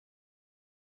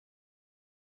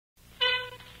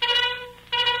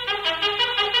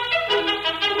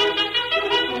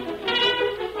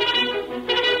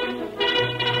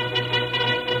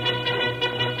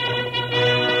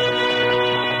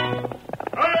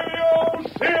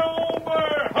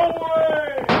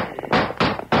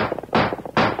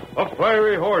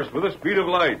fiery horse with the speed of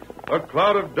light, a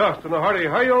cloud of dust, and a hearty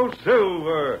hi-yo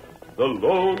Silver, the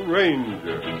Lone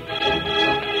Ranger.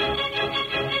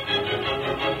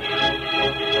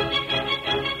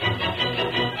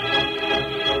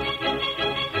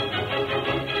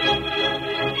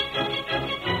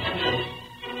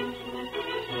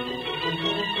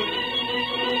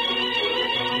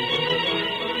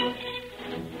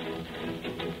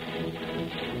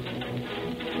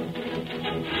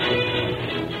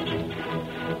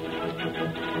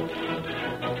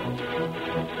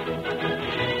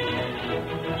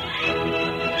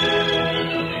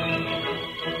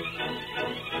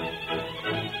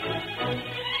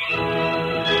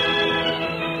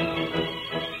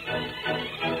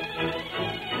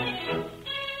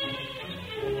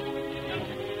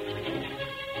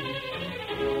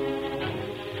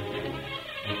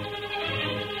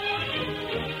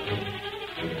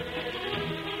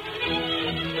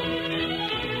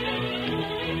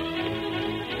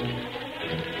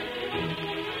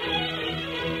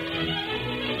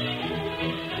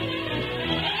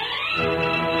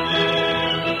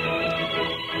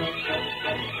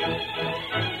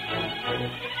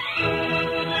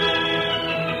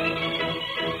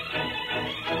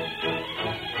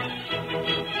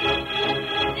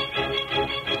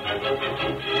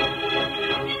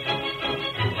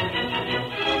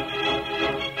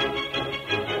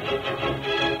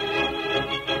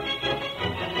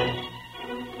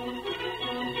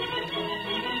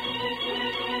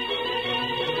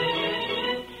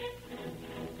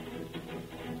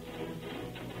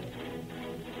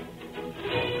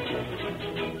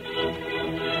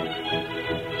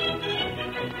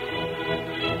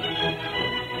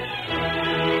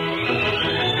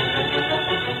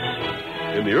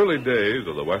 In the early days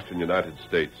of the western United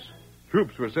States,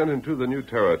 troops were sent into the new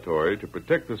territory to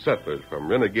protect the settlers from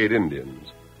renegade Indians.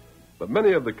 But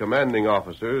many of the commanding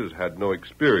officers had no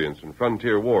experience in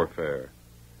frontier warfare.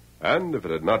 And if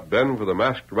it had not been for the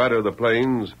masked rider of the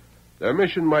plains, their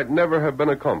mission might never have been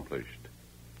accomplished.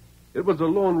 It was the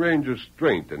Lone Ranger's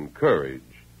strength and courage,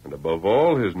 and above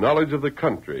all, his knowledge of the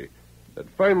country, that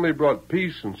finally brought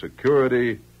peace and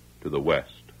security to the West.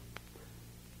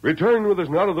 Return with us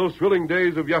now to those thrilling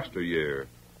days of yesteryear.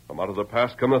 From out of the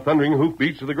past come the thundering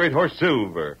hoofbeats of the great horse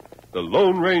Silver. The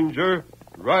Lone Ranger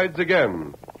rides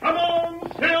again. Come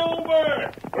on,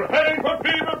 Silver! We're heading for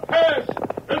Beaver Pass.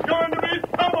 There's going to be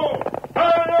trouble.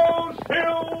 Hello,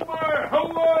 Silver!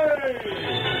 Away!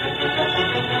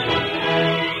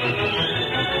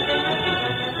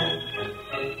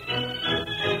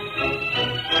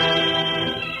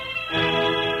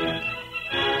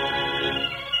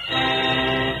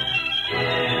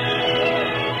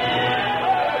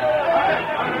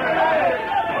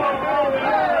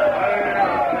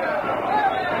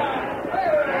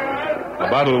 The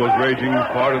battle was raging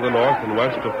far to the north and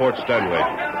west of Fort Stanley.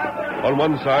 On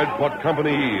one side fought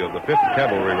Company E of the 5th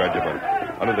Cavalry Regiment,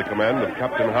 under the command of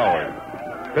Captain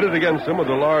Howard. Pitted against them was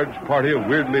a large party of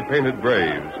weirdly painted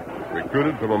braves,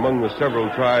 recruited from among the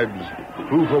several tribes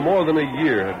who for more than a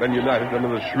year had been united under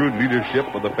the shrewd leadership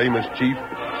of the famous chief,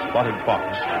 Spotted Fox.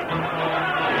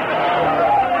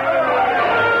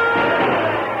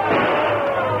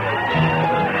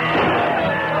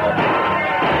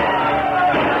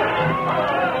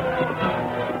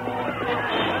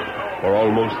 For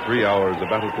almost 3 hours, the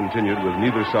battle continued with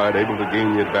neither side able to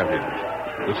gain the advantage.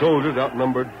 The soldiers,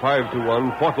 outnumbered 5 to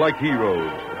 1, fought like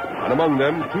heroes, and among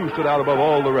them, 2 stood out above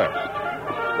all the rest.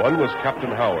 One was Captain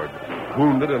Howard,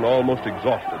 wounded and almost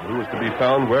exhausted, who was to be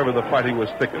found wherever the fighting was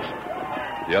thickest.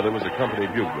 The other was a company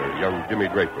bugler, young Jimmy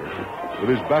Draper. With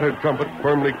his battered trumpet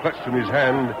firmly clutched in his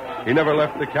hand, he never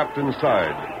left the captain's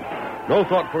side. No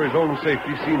thought for his own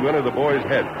safety seemed to enter the boy's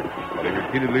head, but he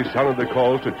repeatedly sounded the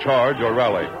calls to charge or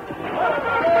rally.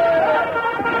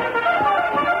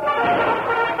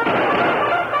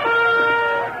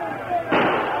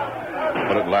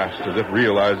 But at last, as if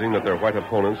realizing that their white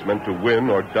opponents meant to win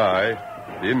or die,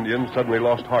 the Indians suddenly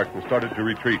lost heart and started to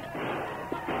retreat.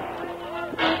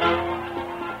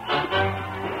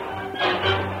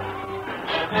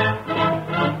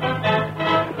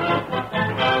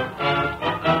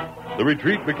 The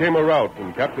retreat became a rout,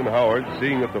 and Captain Howard,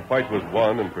 seeing that the fight was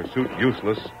won and pursuit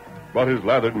useless, brought his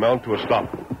lathered mount to a stop.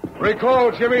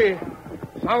 Recall, Jimmy.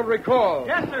 Sound recall.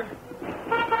 Yes, sir.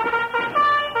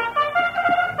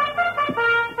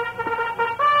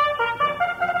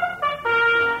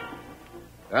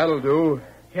 That'll do.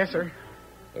 Yes, sir.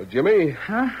 Jimmy.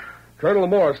 Huh? Colonel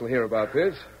Morris will hear about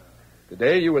this.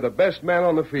 Today you were the best man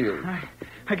on the field.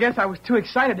 I guess I was too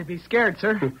excited to be scared,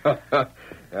 sir.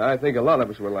 I think a lot of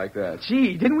us were like that.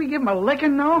 Gee, didn't we give him a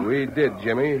licking, though? We did,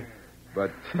 Jimmy.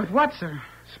 But But what, sir?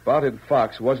 Spotted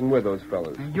Fox wasn't with those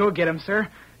fellas. You'll get him, sir.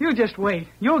 You just wait.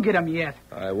 You'll get him yet.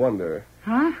 I wonder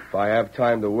Huh? if I have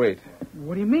time to wait.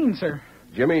 What do you mean, sir?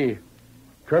 Jimmy,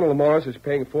 Colonel Morris is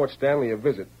paying Fort Stanley a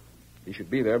visit. He should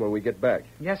be there when we get back.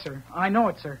 Yes, sir. I know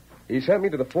it, sir. He sent me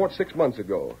to the fort 6 months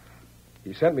ago.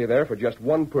 He sent me there for just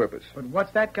one purpose. But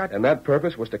what's that got... And that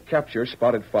purpose was to capture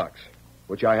Spotted Fox,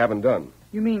 which I haven't done.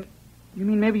 You mean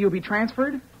maybe you'll be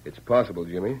transferred? It's possible,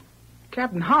 Jimmy.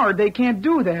 Captain Howard, they can't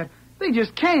do that. They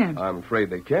just can't. I'm afraid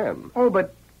they can. Oh,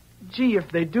 but, gee,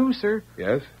 if they do, sir,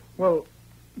 Yes? well,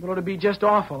 it'll be just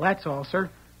awful, that's all, sir.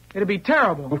 It'll be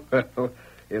terrible. Well,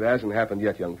 it hasn't happened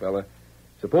yet, young fella.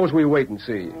 Suppose we wait and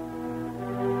see.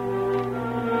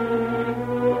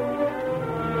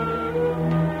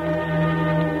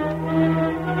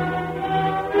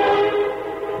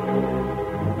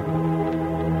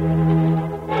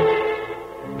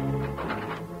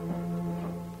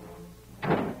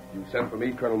 You sent for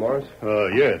me, Colonel Morris?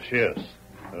 Yes.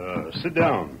 Sit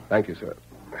down. Thank you, sir.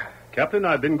 Captain,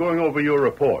 I've been going over your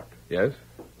report. Yes?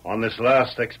 On this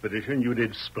last expedition, you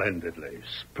did splendidly.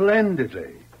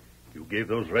 Splendidly. You gave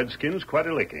those redskins quite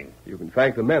a licking. You can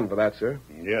thank the men for that, sir.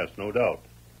 Yes, no doubt.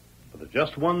 But there's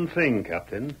just one thing,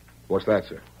 Captain. What's that,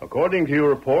 sir? According to your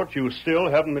report, you still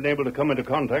haven't been able to come into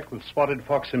contact with Spotted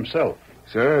Fox himself.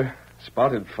 Sir,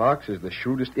 Spotted Fox is the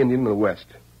shrewdest Indian in the West.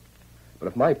 But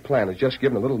if my plan is just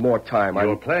given a little more time,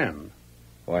 Your plan?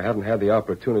 Well, I haven't had the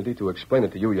opportunity to explain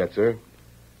it to you yet, sir.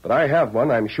 But I have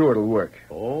one. I'm sure it'll work.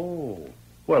 Oh.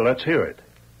 Well, let's hear it.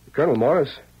 Colonel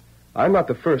Morris, I'm not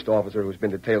the first officer who's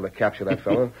been detailed to capture that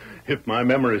fellow. If my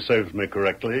memory serves me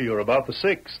correctly, you're about the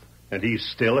sixth. And he's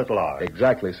still at large.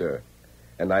 Exactly, sir.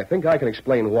 And I think I can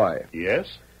explain why. Yes?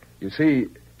 You see,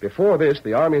 before this,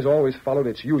 the Army's always followed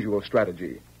its usual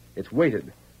strategy. It's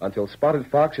waited until Spotted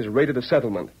Fox has raided a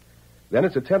settlement. Then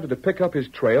it's attempted to pick up his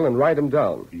trail and ride him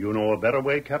down. You know a better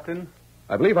way, Captain?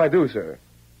 I believe I do, sir.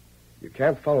 You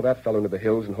can't follow that fellow into the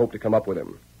hills and hope to come up with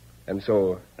him. And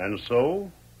so, And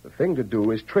so? the thing to do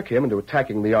is trick him into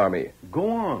attacking the Army. Go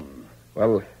on.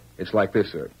 Well, it's like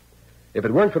this, sir. If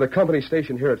it weren't for the company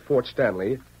station here at Fort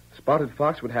Stanley, Spotted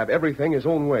Fox would have everything his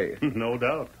own way. No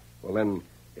doubt. Well, then,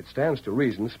 it stands to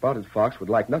reason Spotted Fox would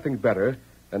like nothing better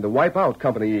than to wipe out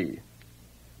Company E.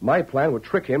 My plan would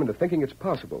trick him into thinking it's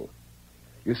possible.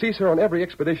 You see, sir, on every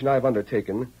expedition I've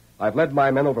undertaken, I've led my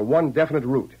men over one definite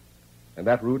route. And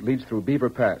that route leads through Beaver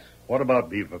Pass. What about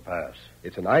Beaver Pass?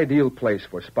 It's an ideal place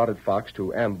for Spotted Fox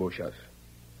to ambush us.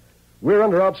 We're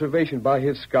under observation by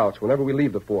his scouts whenever we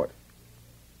leave the fort.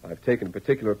 I've taken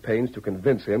particular pains to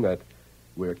convince him that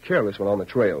we're careless when on the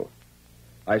trail.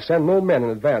 I send no men in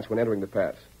advance when entering the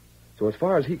pass. So as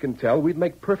far as he can tell, we'd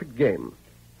make perfect game.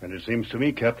 And it seems to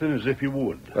me, Captain, as if you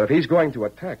would. But if he's going to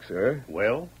attack, sir,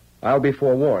 Well? I'll be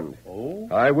forewarned. Oh?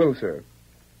 I will, sir.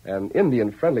 An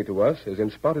Indian friendly to us is in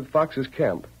Spotted Fox's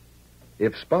camp.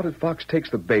 If Spotted Fox takes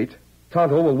the bait,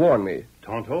 Tonto will warn me.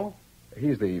 Tonto?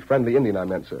 He's the friendly Indian I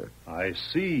meant, sir. I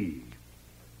see.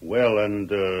 Well,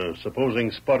 and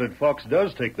supposing Spotted Fox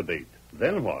does take the bait,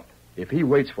 then what? If he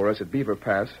waits for us at Beaver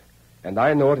Pass, and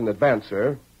I know it in advance,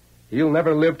 sir, he'll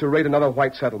never live to raid another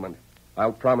white settlement.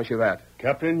 I'll promise you that.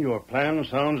 Captain, your plan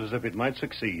sounds as if it might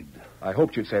succeed. I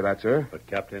hoped you'd say that, sir. But,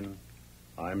 Captain,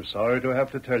 I'm sorry to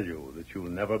have to tell you that you'll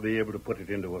never be able to put it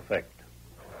into effect.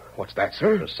 What's that,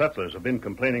 sir? The settlers have been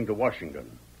complaining to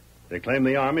Washington. They claim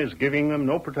the Army is giving them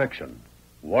no protection.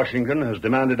 Washington has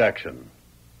demanded action.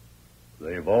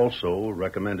 They've also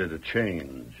recommended a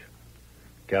change.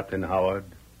 Captain Howard,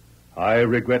 I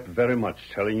regret very much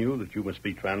telling you that you must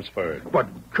be transferred. But,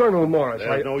 Colonel Morris,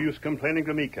 There's no use complaining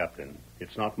to me, Captain.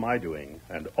 It's not my doing,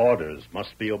 and orders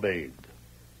must be obeyed.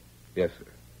 Yes, sir.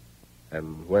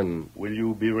 And when... Will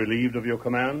you be relieved of your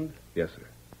command? Yes, sir.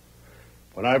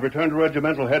 When I return to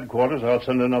regimental headquarters, I'll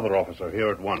send another officer here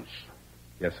at once.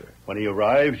 Yes, sir. When he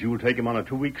arrives, you'll take him on a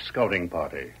 2-week scouting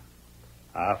party.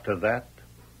 After that,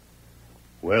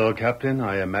 well, Captain,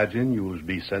 I imagine you'll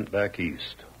be sent back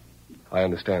east. I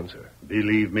understand, sir.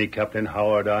 Believe me, Captain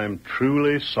Howard, I'm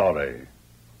truly sorry,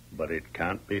 but it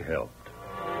can't be helped.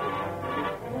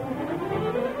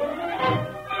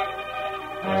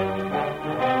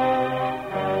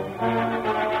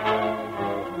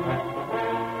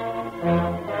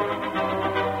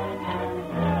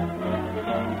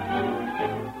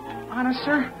 Honest,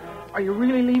 sir? Are you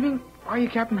really leaving? Are you,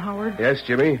 Captain Howard? Yes,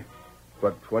 Jimmy.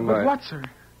 But when But what, sir?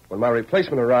 when my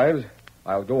replacement arrives,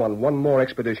 I'll go on one more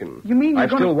expedition. You mean you're I've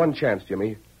gonna... still one chance,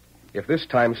 Jimmy. If this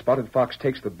time Spotted Fox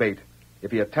takes the bait,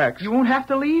 if he attacks, You won't have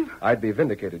to leave? I'd be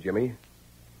vindicated, Jimmy.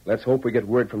 Let's hope we get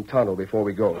word from Tonto before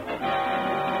we go.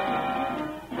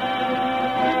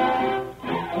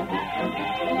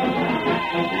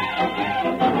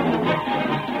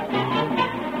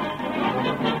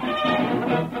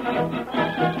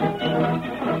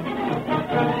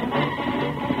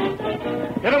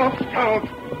 Get him up, Scout.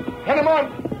 Get him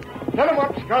up. Get him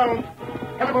up, Scout.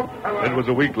 Get him up, fella. It was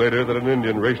a week later that an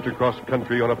Indian raced across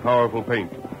country on a powerful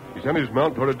paint. He sent his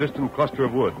mount toward a distant cluster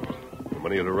of woods. And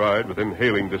when he had arrived within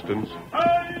hailing distance,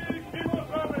 Hi,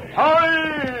 Kimosabe.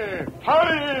 Hi!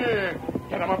 Hi!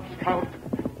 Get him up, Scout.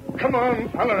 Come on,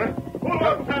 fella. Hold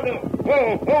up, Tonto.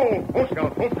 Whoa,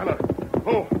 Scout. Whoa, fella.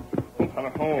 Whoa, fella,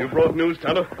 whoa. You brought news,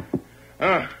 Tonto?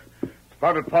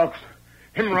 Spotted Fox.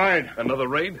 Him ride. Another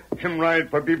raid? Him ride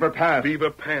for Beaver Pass. Beaver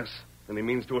Pass. And he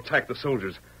means to attack the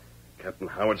soldiers. Captain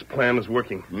Howard's plan is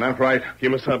working. That's right.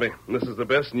 Kimasabe, this is the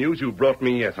best news you've brought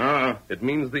me yet. Ah. It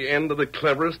means the end of the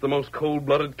cleverest, the most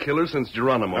cold-blooded killer since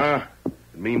Geronimo.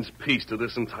 It means peace to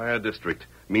this entire district.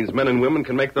 It means men and women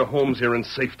can make their homes here in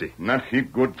safety. Not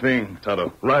heap good thing.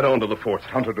 Tonto, ride on to the fort.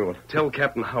 How to do it? Tell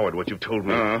Captain Howard what you've told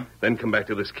me. Then come back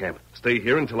to this camp. Stay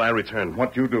here until I return.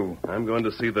 What you do? I'm going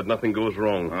to see that nothing goes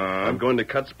wrong. I'm going to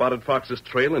cut Spotted Fox's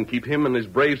trail and keep him and his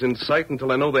braves in sight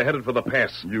until I know they're headed for the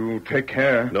pass. You take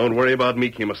care. Don't worry about me,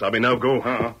 Kimasabe. Now go.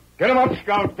 Get him up,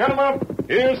 Scout. Get him up.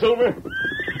 Here, Silver.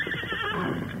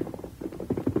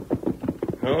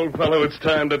 Old fellow, it's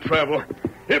time to travel.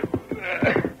 Hip.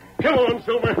 Come on,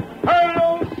 Silver.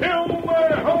 Hello,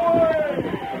 Silver.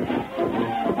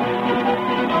 Away!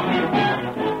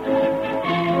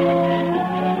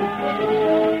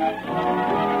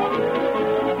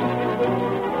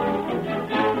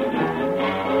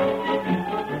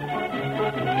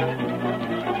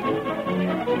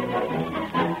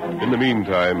 in the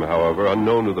meantime, however,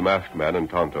 unknown to the masked man and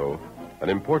Tonto, an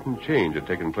important change had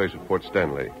taken place at Fort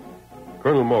Stanley.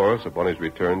 Colonel Morris, upon his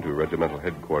return to regimental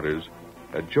headquarters,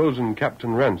 had chosen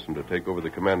Captain Ransom to take over the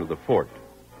command of the fort,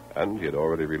 and he had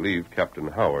already relieved Captain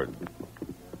Howard.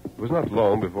 It was not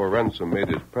long before Ransom made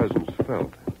his presence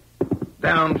felt.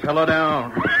 Down, fellow,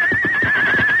 down.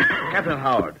 Captain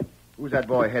Howard, who's that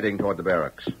boy heading toward the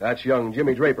barracks? That's young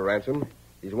Jimmy Draper, Ransom.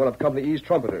 He's one of Company E's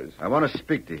trumpeters. I want to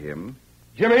speak to him.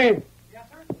 Jimmy! Yes,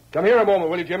 sir? Come here a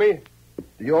moment, will you, Jimmy?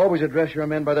 Do you always address your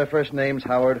men by their first names,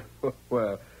 Howard?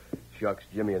 Well, shucks,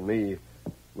 Jimmy and me,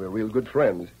 we're real good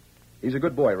friends. He's a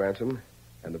good boy, Ransom,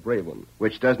 and a brave one.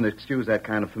 Which doesn't excuse that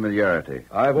kind of familiarity.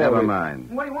 Never always...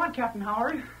 mind. What do you want, Captain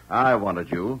Howard? I wanted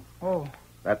you. Oh,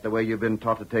 That the way you've been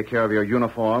taught to take care of your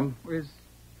uniform? is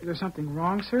there something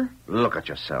wrong, sir? Look at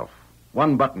yourself.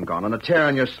 One button gone and a tear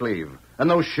in your sleeve. And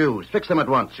those shoes. Fix them at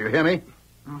once, you hear me?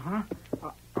 Uh-huh.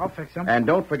 I'll fix them. And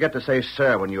don't forget to say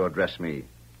sir when you address me.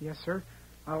 Yes, sir.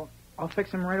 I'll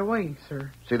fix them right away, sir.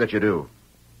 See that you do.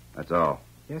 That's all.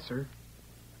 Yes, sir.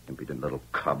 Impudent little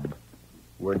cub.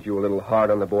 Weren't you a little hard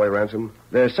on the boy, Ransom?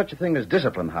 There's such a thing as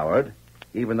discipline, Howard.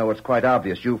 Even though it's quite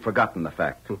obvious you've forgotten the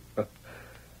fact.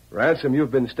 Ransom,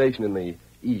 you've been stationed in the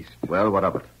East. Well, what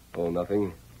of it? Oh,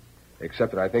 nothing.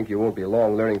 Except that I think you won't be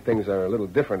long learning things are a little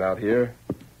different out here.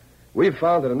 We've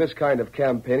found that in this kind of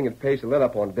campaigning, it pays to let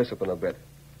up on discipline a bit.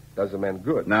 Does the men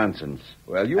good. Nonsense.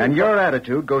 Well, you... And your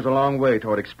attitude goes a long way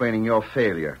toward explaining your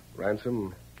failure.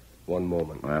 Ransom, one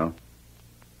moment. Well?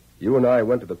 You and I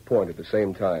went to the point at the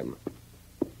same time.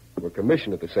 Were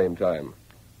commissioned at the same time.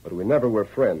 But we never were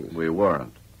friends. We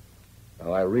weren't.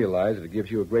 Now, I realize that it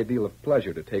gives you a great deal of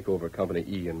pleasure to take over Company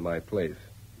E in my place.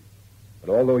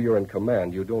 But although you're in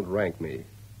command, you don't rank me.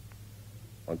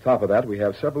 On top of that, we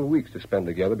have several weeks to spend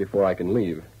together before I can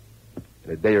leave.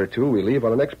 In a day or two, we leave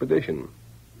on an expedition.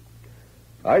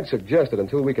 I'd suggest that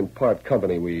until we can part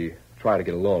company, we try to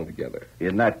get along together.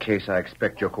 In that case, I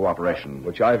expect your cooperation.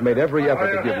 Which I've made every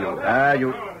effort to give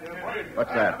you.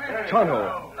 What's that?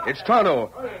 Tonto. It's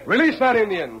Tonto. Release that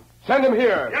Indian. Send him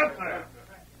here. Yes, sir.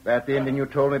 That the Indian you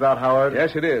told me about, Howard?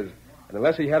 Yes, it is. And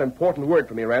unless he had important word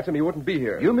for me, Ransom, he wouldn't be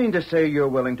here. You mean to say you're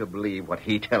willing to believe what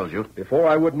he tells you? Before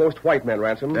I would most white men,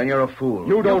 Ransom. Then you're a fool.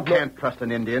 You don't know- can't trust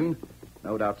an Indian.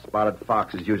 No doubt Spotted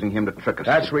Fox is using him to trick us.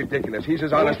 That's ridiculous. He's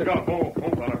as honest as...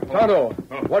 fella. Tonto,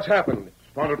 what's happened?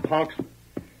 Spotted Fox.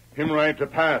 Him ride to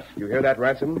pass. You hear that,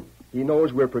 Ransom? He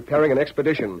knows we're preparing an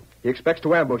expedition. He expects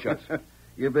to ambush us.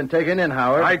 You've been taken in,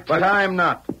 Howard. But I'm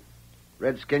not.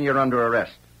 Redskin, you're under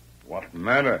arrest. What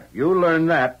matter? You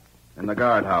learned that in the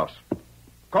guardhouse.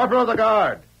 Corporal of the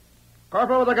guard!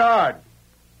 Corporal of the guard!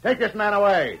 Take this man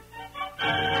away!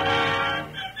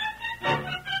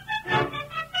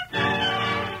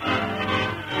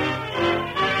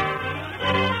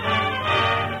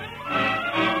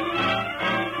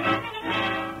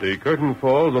 The curtain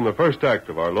falls on the first act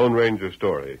of our Lone Ranger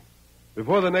story.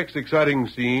 Before the next exciting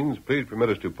scenes, please permit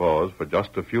us to pause for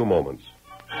just a few moments.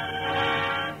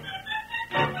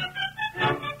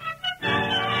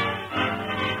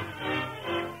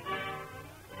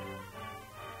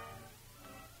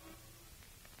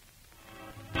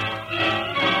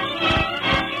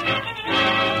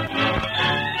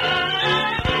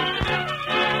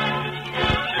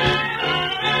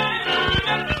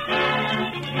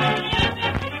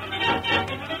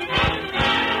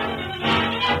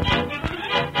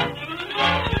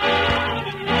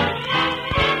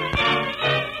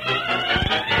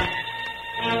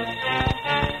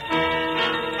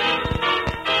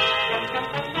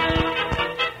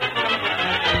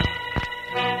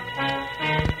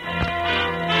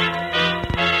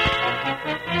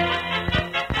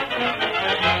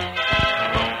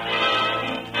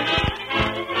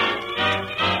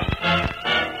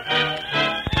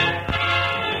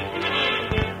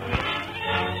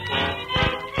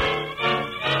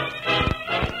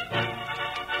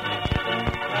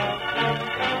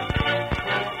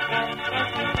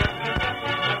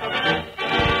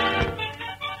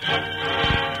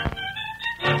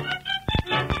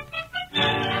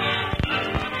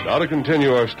 to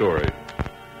continue our story.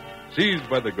 Seized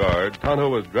by the guard, Tonto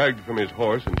was dragged from his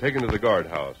horse and taken to the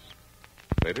guardhouse.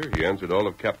 Later, he answered all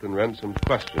of Captain Ransom's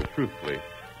questions truthfully.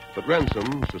 But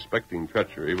Ransom, suspecting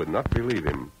treachery, would not believe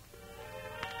him.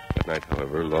 That night,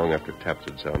 however, long after taps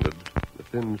had sounded, the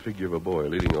thin figure of a boy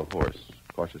leading a horse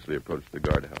cautiously approached the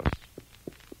guardhouse.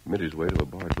 He made his way to a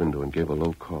barred window and gave a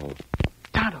low call.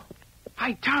 Tonto.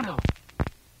 Hi, Tonto.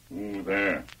 Who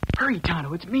there? Hurry,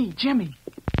 Tonto. It's me, Jimmy.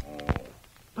 Oh,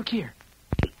 Look here.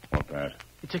 what's that?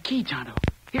 It's a key, Tonto.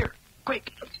 Here,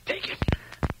 quick. Take it.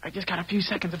 I just got a few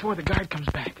seconds before the guard comes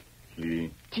back.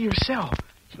 Key. To your cell.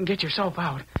 You can get yourself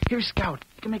out. Here's Scout.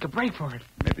 You can make a break for it.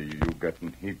 Maybe you got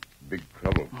in heap big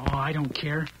trouble. Oh, I don't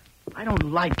care. I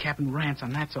don't like Captain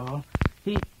Ransom, that's all.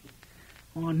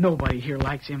 Nobody here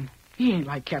likes him. He ain't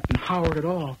like Captain Howard at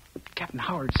all. Captain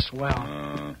Howard's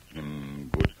swell.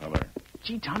 Good feller.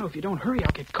 Gee, Tonto, if you don't hurry,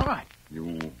 I'll get caught.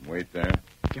 You wait there.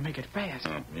 You can make it fast.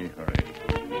 Me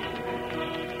hurry.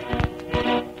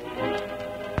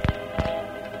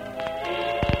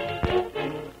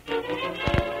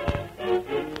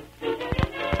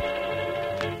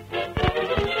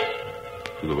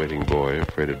 To the waiting boy,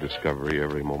 afraid of discovery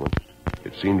every moment,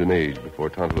 it seemed an age before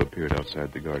Tonto appeared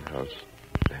outside the guardhouse.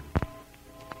 Then,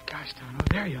 Gosh, Tonto,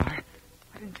 there you are.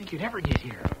 I didn't think you'd ever get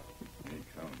here. He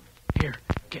come. Here,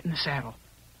 get in the saddle.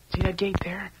 See that gate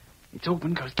there? It's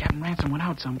open because Captain Ransom went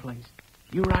out someplace.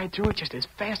 You ride through it just as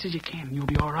fast as you can, and you'll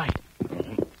be all right.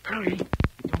 Hurry.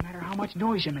 Don't matter how much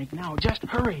noise you make now. Just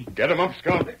hurry. Get him up,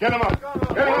 Scout. Get him up.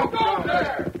 Get him up. Go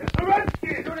there! It's the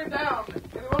Redskin! Shoot him down!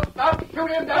 If he won't stop,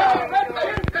 shoot him down!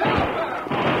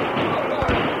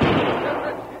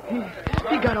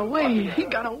 He got away. He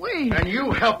got away. And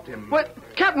you helped him. What?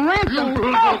 Captain Ransom?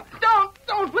 No,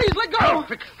 don't, please, let go.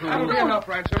 That'll be enough,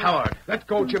 Ransom. Howard, Let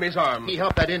go Jimmy's arm. he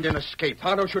helped that Indian escape.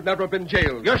 Tonto should never have been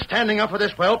jailed. You're standing up for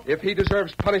this whelp? If he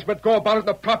deserves punishment, go about it in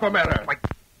the proper manner.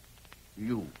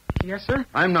 You. Yes, sir?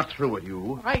 I'm not through with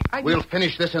you. I We'll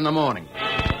finish this in the morning.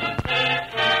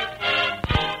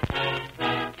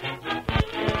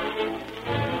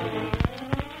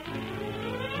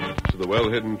 to the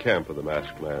well-hidden camp of the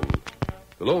masked man.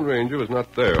 The Lone Ranger was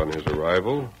not there on his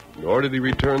arrival, nor did he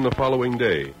return the following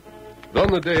day. But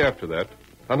on the day after that,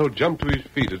 Tonto jumped to his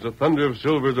feet as the thunder of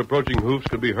Silver's approaching hoofs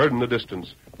could be heard in the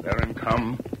distance. There him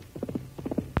come.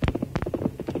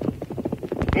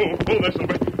 Oh, there,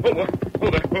 Silver. Oh,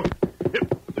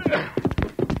 there.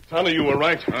 Tonto, you were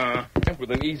right. With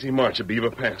an easy march at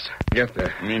Beaver Pass. Get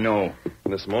there. Me know.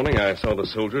 This morning I saw the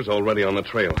soldiers already on the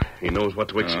trail. He knows what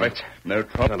to expect. No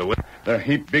trouble. Tonto, They're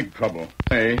heap big trouble.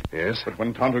 Hey. yes? But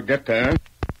when Tonto get there,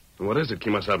 What is it,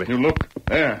 Kimasabi? you look.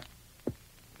 There.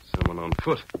 Someone on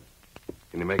foot.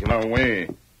 Can you make him out? Away.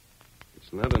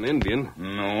 It's not an Indian.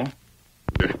 No.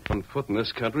 On foot in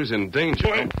this country's in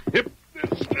danger. Hip.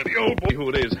 Steady, old boy. Who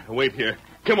it is. Wait here.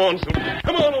 Come on, soldier.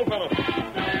 Come on, old fellow.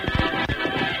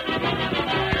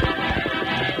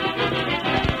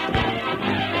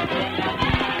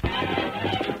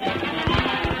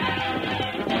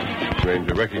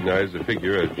 Ranger recognized the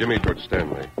figure as Jimmy George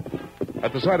Stanley.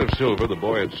 At the sight of Silver, the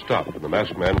boy had stopped, and the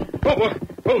masked man...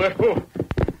 Oh, there. Oh.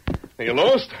 Are you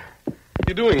lost? What are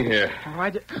you doing here? Oh,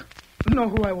 I didn't know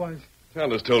who I was.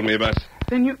 Chandler's told me about...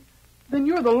 Then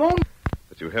you're the lone...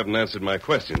 But you haven't answered my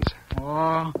questions.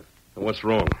 Oh, What's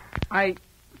wrong?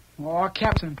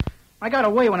 Captain, I got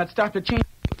away when it stopped to change.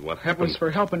 What It was happened?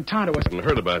 for helping Tonto. I haven't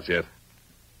heard about yet.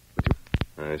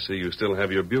 I see you still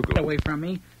have your bugle. Away from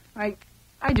me. I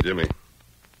just... Jimmy,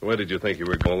 where did you think you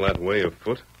were going that way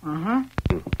afoot? Uh-huh.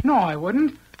 No, I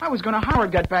wouldn't. I was going to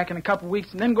Howard got back in a couple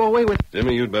weeks and then go away with...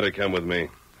 Jimmy, you'd better come with me.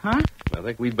 Huh? I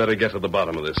think we'd better get to the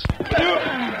bottom of this.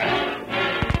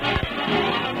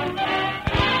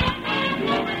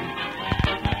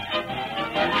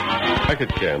 Back at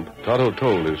camp, Tonto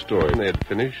told his story. When they had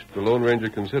finished, the Lone Ranger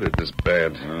considered this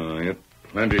bad. Yep.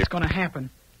 Plenty. It's going to happen.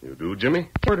 You do, Jimmy?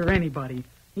 Fort or anybody.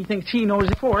 He thinks he knows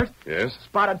the fort. Yes?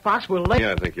 Spotted Fox will let...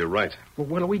 Yeah, I think you're right. Well,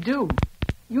 what'll we do?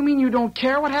 You mean you don't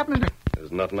care what happens?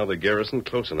 There's not another garrison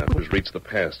close enough to reach the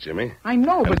pass, Jimmy. I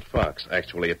know, but... And Fox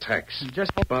actually attacks.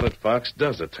 Just... Spotted Fox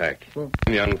does attack. Well,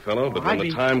 Young fellow, but when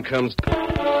the time comes...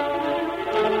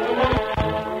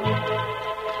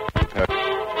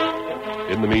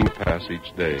 In the mean pass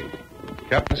each day.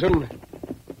 Captain,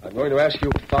 I'm going to ask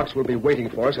you if Fox will be waiting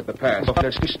for us at the pass.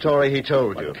 That's the story he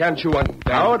told you. But can't you understand?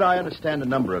 Howard, I understand a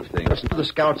number of things. The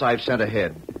scouts I've sent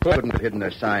ahead couldn't have hidden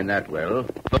their sign that well.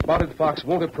 The Spotted Fox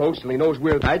won't approach till he knows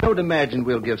we're... I don't imagine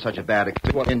we'll give such a bad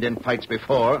account of Indian fights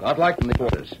before. Not like the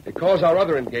quarters. Because our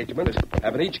other engagements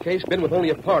have in each case been with only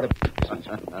a part of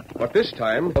it. But this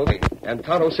time, and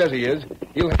Tonto says he is,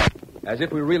 he'll have... As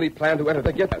if we really plan to enter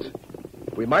the get us.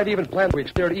 We might even plan to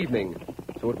explore evening,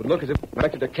 so it would look as if we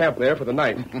expected to camp there for the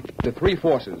night. The three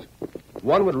forces.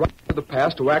 One would run to the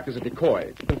pass to act as a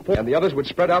decoy, and the others would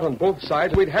spread out on both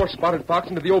sides. We'd have Spotted Fox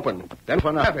into the open. Then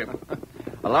have him.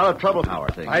 A lot of trouble,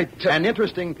 Howard. An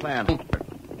interesting plan,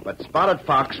 but Spotted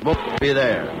Fox won't be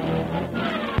there.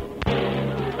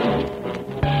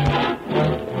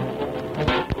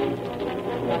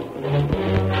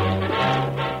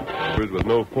 With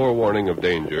no forewarning of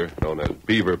danger, known as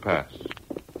Beaver Pass.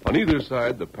 On either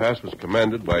side, the pass was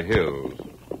commanded by hills.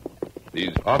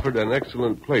 These offered an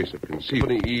excellent place of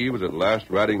concealment. Company E was at last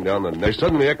riding down the neck. They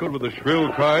suddenly echoed with the shrill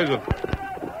cries of...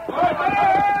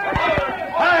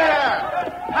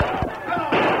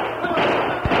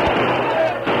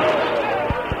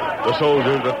 The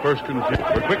soldiers, at first confused,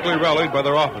 were quickly rallied by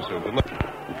their officers, and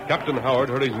Captain Howard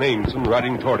heard his nameson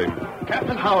riding toward him.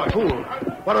 Captain Howard, fool.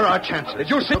 What are our chances? Did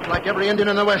you see? Looked like every Indian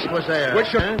in the West was there.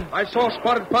 Which? I saw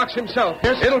Spotted Fox himself.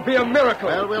 Yes? It'll be a miracle.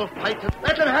 Well, we'll fight to...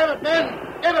 Let them have it, men!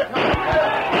 Give it to them!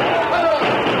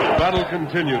 The battle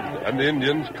continued, and the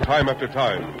Indians, time after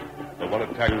time. The one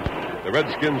attacked, the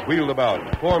Redskins wheeled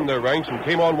about, formed their ranks, and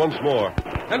came on once more.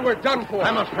 Then we're done for.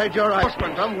 I'm afraid you're right.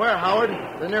 Somewhere, Howard.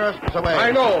 The nearest is away.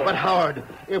 I know. But, Howard,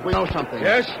 if we know something...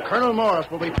 Yes? Colonel Morris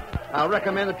will be... I'll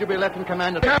recommend that you be left in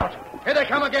command of... Out! Here they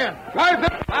come again. Drive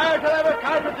them. Fire till every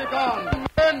cartridge is gone.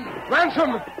 Men!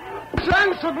 Ransom!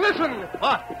 Ransom, listen!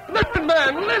 What? Listen,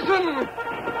 man, listen!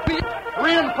 The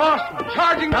Reinforcements.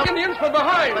 charging Indians from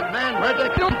behind. But, man, where'd they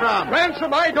come from?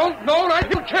 Ransom, I don't know, and I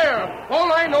don't care.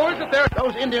 All I know is that they're...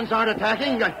 Those Indians aren't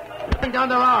attacking. They're putting down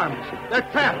their arms. They're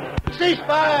trapped. Cease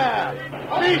fire!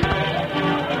 Cease...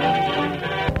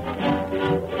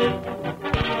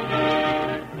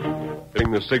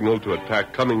 Giving the signal to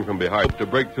attack coming from behind to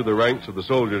break through the ranks of the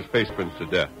soldiers' face prints to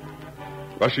death.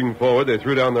 Rushing forward, they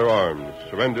threw down their arms,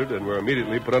 surrendered, and were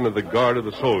immediately put under the guard of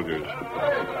the soldiers.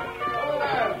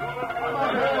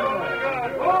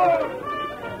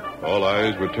 All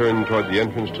eyes were turned toward the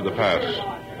entrance to the pass,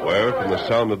 where, from the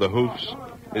sound of the hoofs,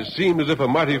 it seemed as if a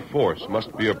mighty force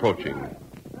must be approaching.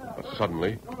 But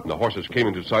suddenly, when the horses came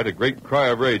into sight, a great cry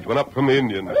of rage went up from the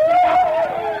Indians.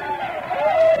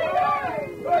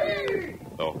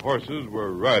 The horses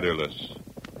were riderless,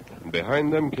 and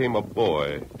behind them came a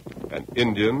boy, an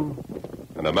Indian,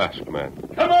 and a masked man.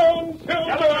 Come on,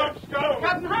 Silver!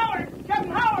 Captain Howard!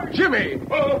 Captain Howard! Jimmy!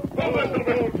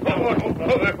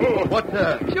 What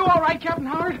the... You all right, Captain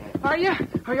Howard? Are you?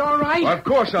 Are you all right? Of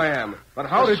course I am. But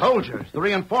how The did... soldiers, the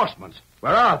reinforcements.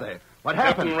 Where are they? What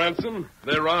happened? Captain Ransom,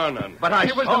 there are none. But I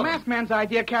It was saw the them. masked man's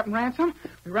idea, Captain Ransom.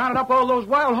 We rounded up all those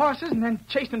wild horses and then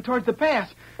chased them towards the pass.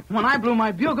 When I blew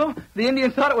my bugle, the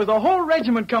Indians thought it was a whole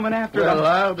regiment coming after them. Well,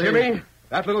 I'll be... Jimmy,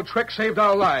 that little trick saved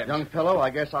our lives. Young fellow, I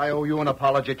guess I owe you an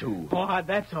apology, too. Oh,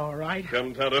 that's all right.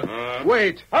 Come, Tonto.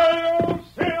 Wait. Hail,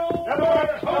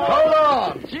 Silver! Hold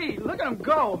on! Gee, look at him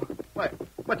go. What,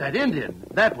 that Indian?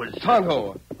 That was...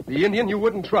 Tonto, the Indian you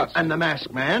wouldn't trust. And the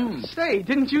masked man? Say,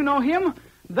 didn't you know him?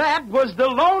 That was the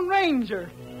Lone Ranger.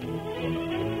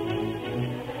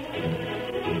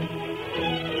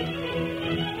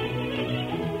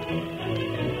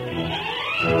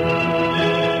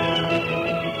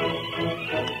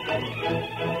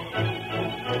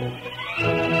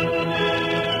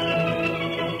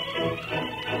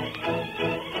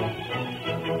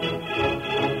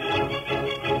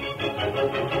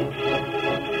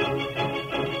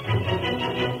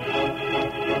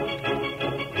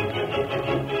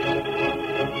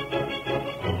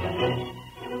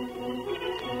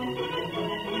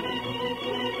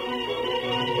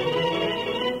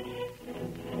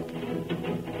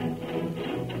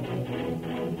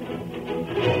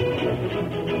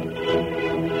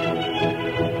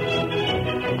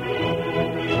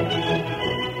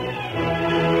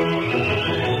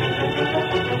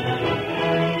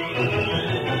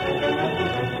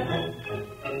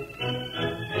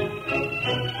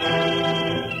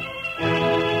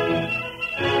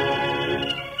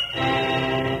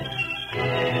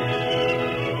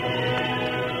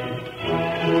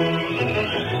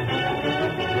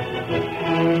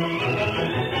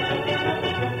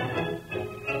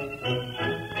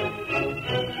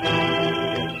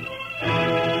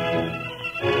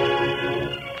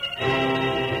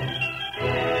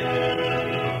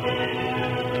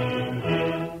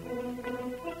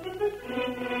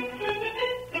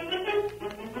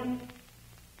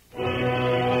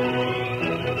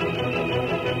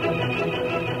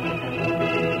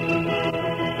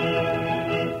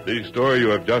 The story you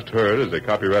have just heard is a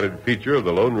copyrighted feature of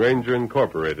the Lone Ranger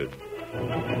Incorporated.